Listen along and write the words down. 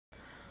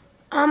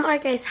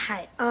Alright guys,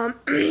 hi.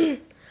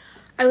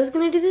 I was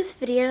gonna do this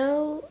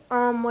video,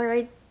 where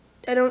I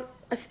don't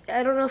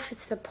know if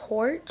it's the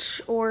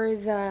porch or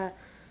the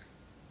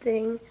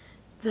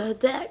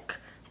deck,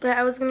 but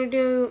I was gonna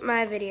do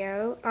my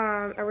video,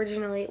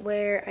 originally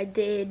where I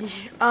did,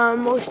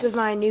 most of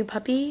my new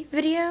puppy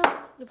video.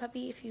 New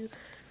puppy, if you've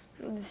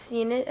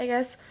seen it, I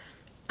guess.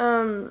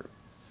 But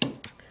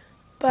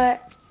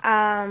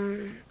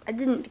I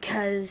didn't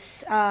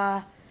because,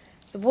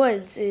 the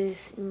woods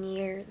is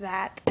near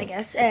that, I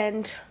guess,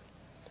 and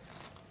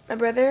my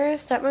brother,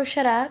 Stop Move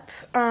Shut Up,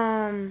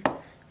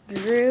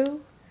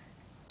 drew,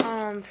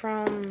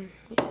 from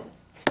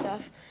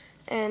stuff,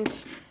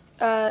 and,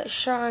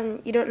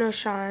 Sean, you don't know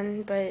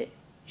Sean, but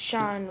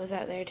Sean was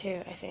out there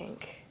too, I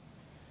think.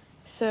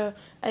 So,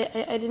 I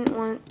didn't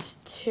want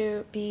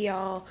to be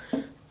all,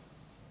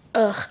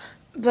 ugh,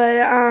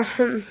 but,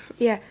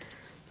 yeah.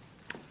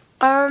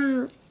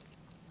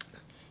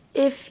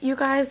 If you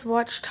guys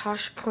watch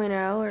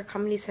Tosh.0 or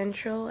Comedy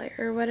Central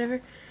or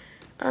whatever,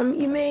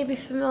 you may be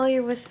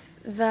familiar with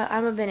the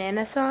I'm a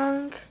Banana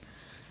song,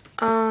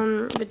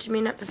 but you may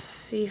not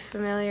be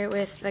familiar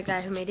with the guy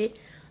who made it,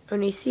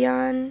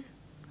 Onision.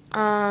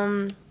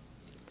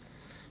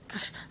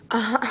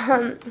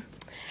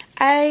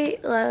 I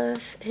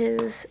love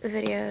his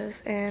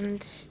videos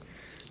and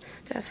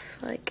stuff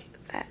like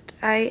that.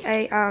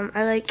 I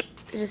like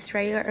just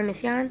regular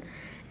Onision,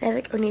 and I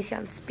like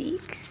Onision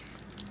Speaks.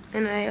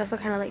 And I also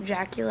kind of like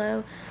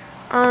Jaculo.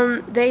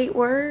 They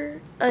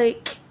were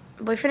like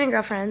boyfriend and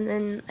girlfriend,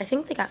 and I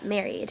think they got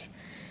married,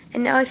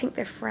 and now I think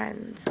they're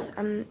friends.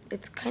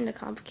 It's kind of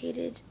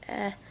complicated.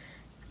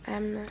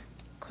 I'm not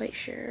quite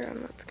sure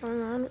on what's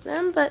going on with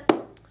them, but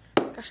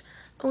gosh,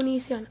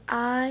 Onision,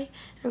 I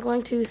am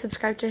going to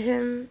subscribe to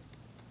him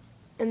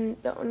in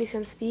the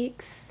Onision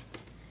Speaks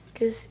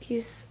because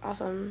he's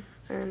awesome,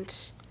 and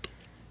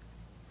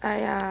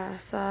I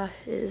saw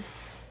his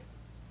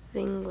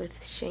thing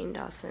with Shane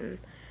Dawson.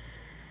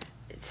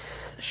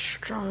 It's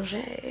strange,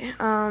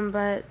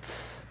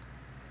 but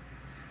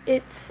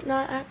it's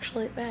not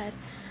actually bad.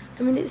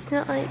 I mean, it's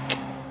not like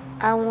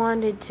I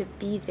wanted to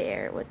be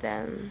there with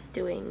them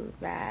doing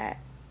that.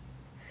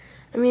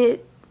 I mean,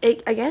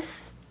 I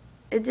guess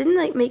it didn't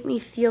like make me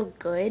feel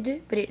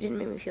good, but it didn't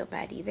make me feel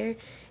bad either.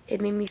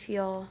 It made me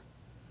feel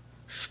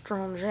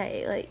strange,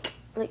 like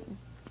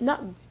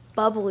not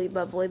bubbly,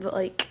 but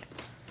like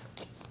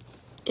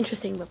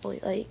interesting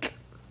bubbly, like,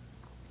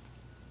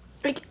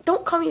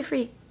 don't call me a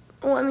freak.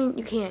 Well, I mean,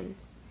 you can.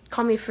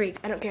 Call me a freak.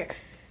 I don't care.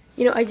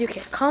 You know, I do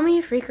care. Call me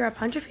a freak or I'll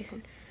punch your face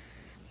in.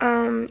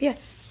 Yeah.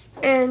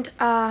 And,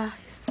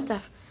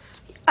 stuff.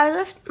 I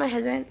left my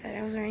headband that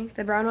I was wearing,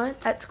 the brown one,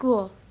 at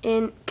school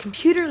in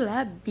computer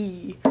lab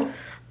B.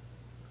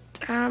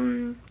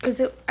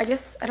 Because I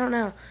guess, I don't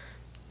know.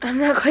 I'm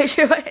not quite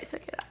sure why I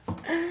took it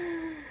off.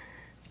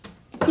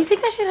 Do you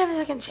think I should have a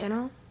second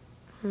channel?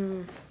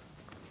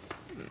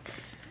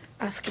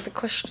 Ask the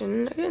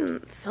question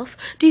again, self.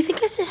 Do you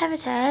think I should have a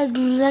tag?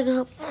 Do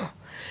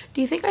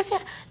you think I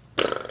should?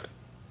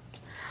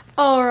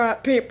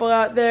 Alright, people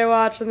out there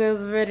watching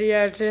this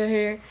video to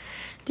here.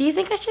 Do you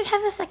think I should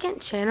have a second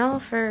channel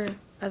for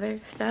other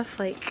stuff?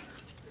 Like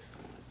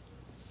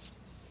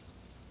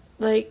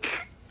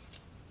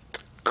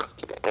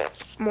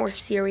more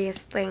serious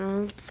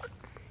things?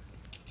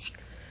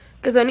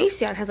 Because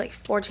Onision has like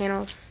 4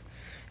 channels,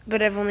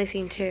 but I've only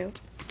seen 2.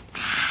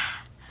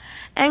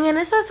 I'm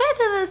gonna subscribe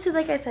to those 2,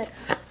 like I said.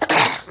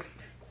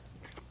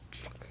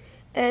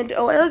 And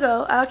a while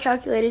ago, I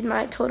calculated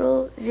my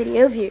total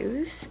video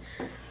views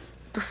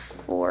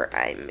before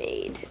I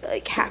made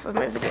like half of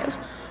my videos.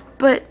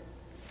 But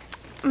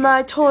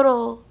my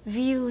total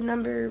view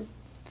number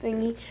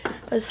thingy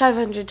was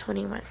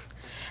 521.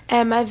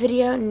 And my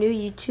video, New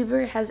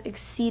YouTuber, has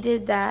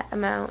exceeded that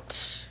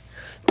amount.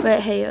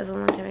 But hey, it was a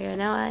long time ago.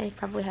 Now I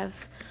probably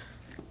have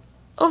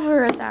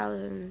over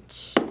 1,000,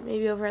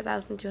 maybe over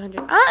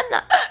 1,200.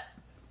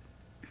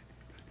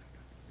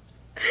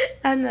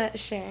 I'm not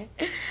sure.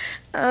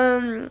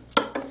 And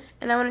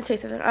I want to tell you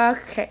something.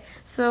 Okay,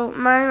 so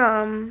my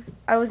mom,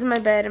 I was in my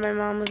bed and my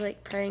mom was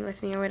like praying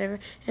with me or whatever,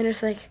 and it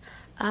was like,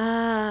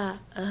 and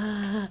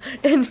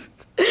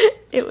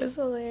it was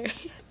hilarious.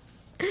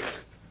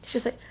 It's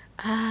just like,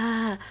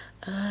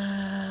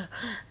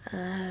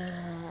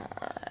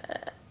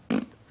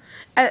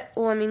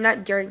 well, I mean,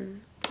 not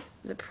during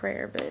the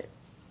prayer, but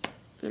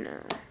you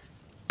know,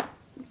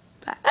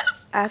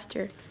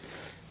 after.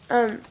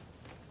 A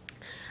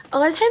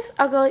lot of times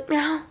I'll go like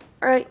meow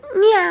or like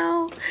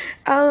meow.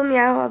 I'll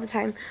meow all the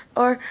time,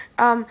 or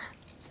I'll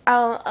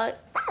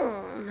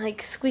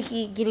like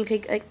squeaky guinea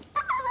pig, like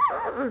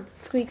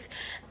squeaks,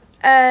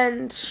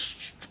 and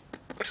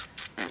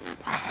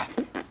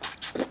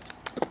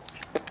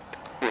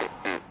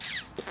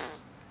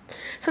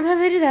sometimes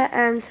I do that,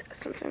 and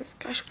sometimes,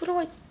 gosh, what do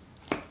I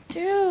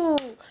do?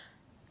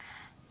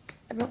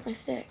 I broke my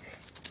stick.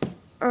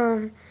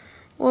 Well,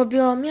 it'll be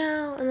all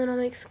meow, and then I'll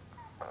make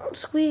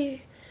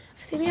squeak.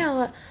 I say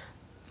meow.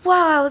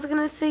 Wow, I was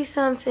gonna say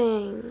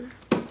something.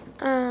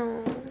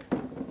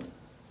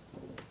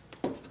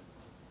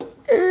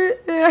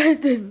 I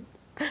didn't.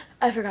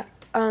 I forgot.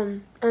 I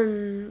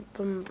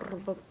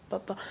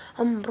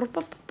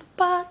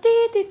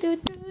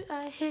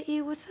hit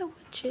you with a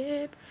wood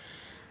chip.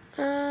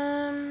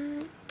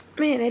 Man,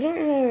 I don't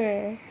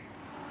remember.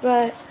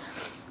 But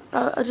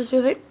I'll just be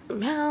like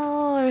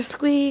meow or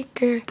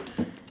squeak or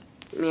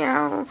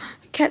meow,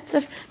 cat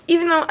stuff.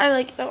 Even though I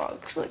like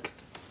dogs like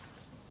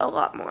a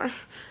lot more.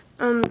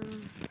 Ha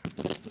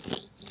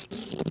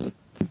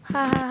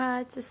ha ha!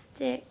 It's a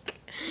stick.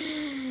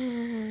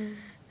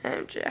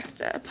 I'm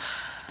jacked up.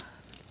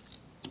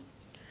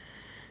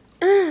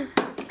 I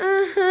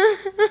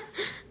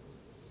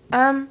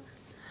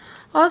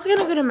was gonna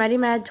go to Maddie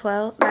Mad's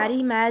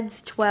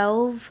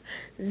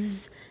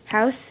 12's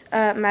house,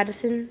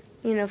 Madison,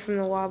 you know, from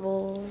the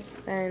Wobble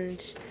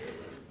and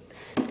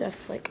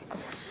stuff like that.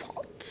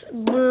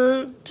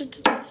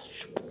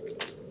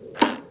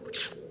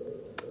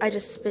 I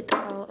just spit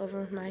all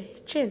over my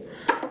chin.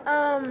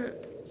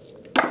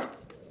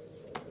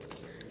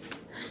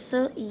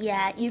 So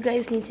yeah, you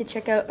guys need to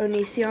check out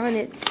Onision.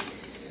 It's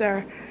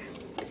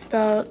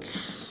spelled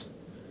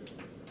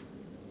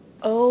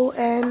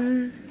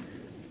Onision,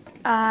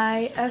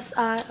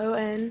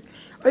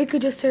 or you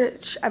could just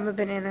search "I'm a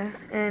banana,"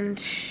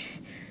 and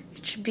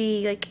it should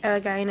be like a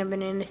guy in a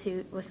banana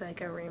suit with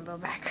like a rainbow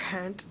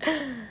background.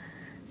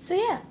 So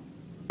yeah,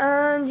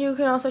 and you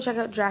can also check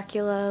out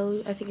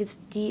Dracula. I think it's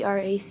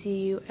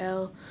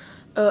Draculoh.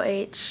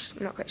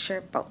 I'm not quite sure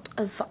about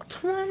that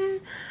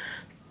one,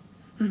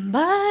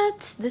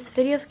 but this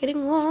video is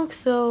getting long,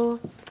 so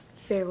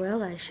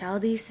farewell. I shall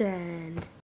descend.